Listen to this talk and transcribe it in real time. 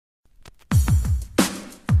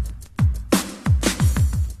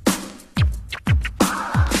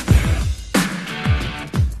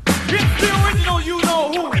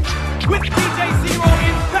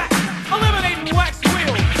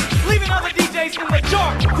ace in the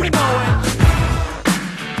chart. You know it.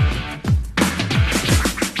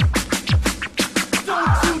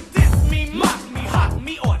 Don't you diss me, mock me, hawk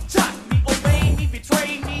me, or chop me, obey me,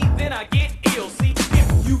 betray me, then I get ill. See,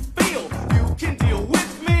 if you feel you can deal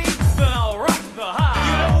with me, then I'll rock the high.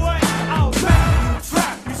 You know what? I'll rap you,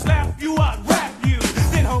 trap you, slap you, I'll rap you,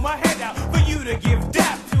 then hold my hand out for you to give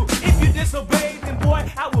dap to. If you disobey, then boy,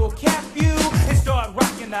 I will cap you and start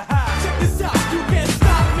rocking the high. Check this out, you can't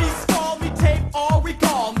stop me, score me, tape or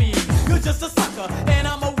recall me. You're just a sucker, and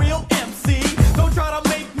I'm a real MC. Don't try to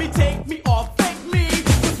make me take me or fake me,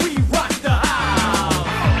 'cause we rock the house.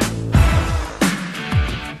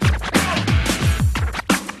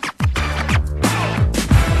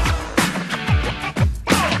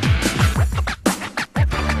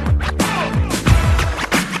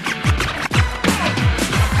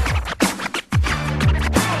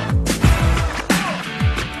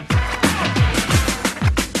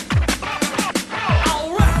 I'll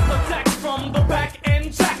rap attack from the back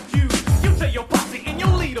and jack you. You tell your posse and your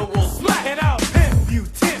leader will smack. And I'll pimp you,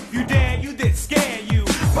 tip you, dare you, then scare you,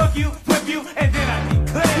 bug you, whip you, and then I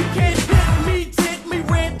declare you can't hit me, take me,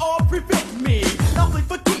 rent or prevent me. I'll play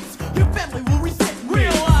for keeps, your family will resent me.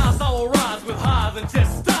 Realize I will rise with highs and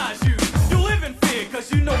chastise you. You live in fear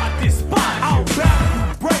 'cause you know I despise you. I'll rap you,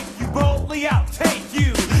 break you, boldly outtake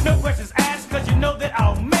you. No questions asked 'cause you know that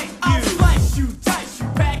I'll make you. I'll slice you, dice you,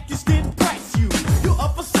 package, then price you. You're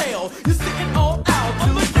up for sale, you're sitting all out.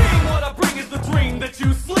 On the game, what I bring is the dream that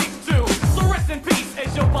you sleep to. So rest in peace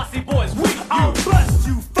as your bossy boys weep you. I'll bust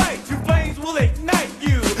you, fight you, flames will ignite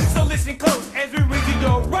you. So listen close as we read you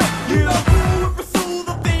your right. You know who will pursue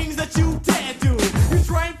the things that you dare do. You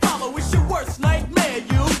try and follow, it's your worst nightmare,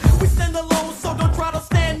 you. We stand alone, so don't try to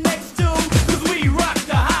stand next to, 'cause we rock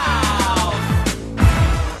the house.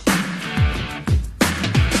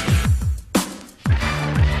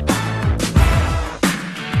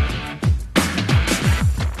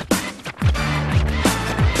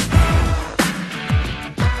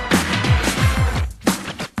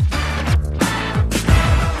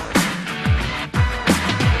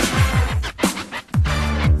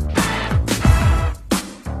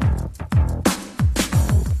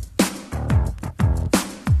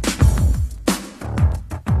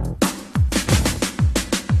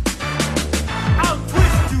 I'll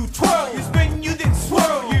twist you, twirl you, spin you, then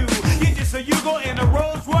swirl you. You just a Hugo in a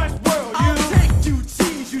Rolls Royce whirl you. I'll take you,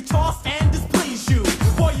 tease you, toss and displease you.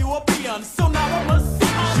 Boy, you a peon, so now I must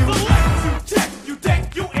seize you. Select you, check you,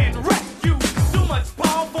 deck you, and wreck you. Too much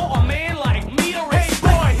power for a man like me to respect.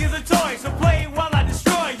 Hey boy, here's a toy, so play while I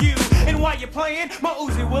destroy you. And while you're playing, my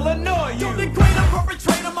Uzi will annoy you. You're the greater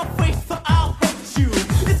perpetrator, my face, so I'll hate you.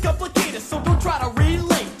 It's complicated, so don't try to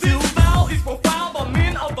relate. This foul is profiled by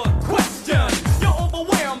men of the question. You're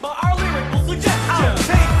overwhelmed by our lyrical suggestion. I'll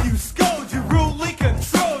take you, scold you, rudely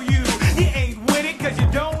control you. You ain't with it 'cause you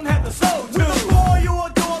don't have the soul to. With the boy you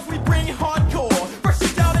adore, we bring hardcore. First you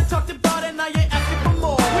down and talked about it, now you're asking for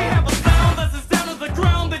more. We have a sound that's as down as the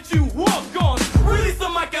ground that you walk on. Release the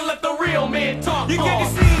mic and let the real man talk. You get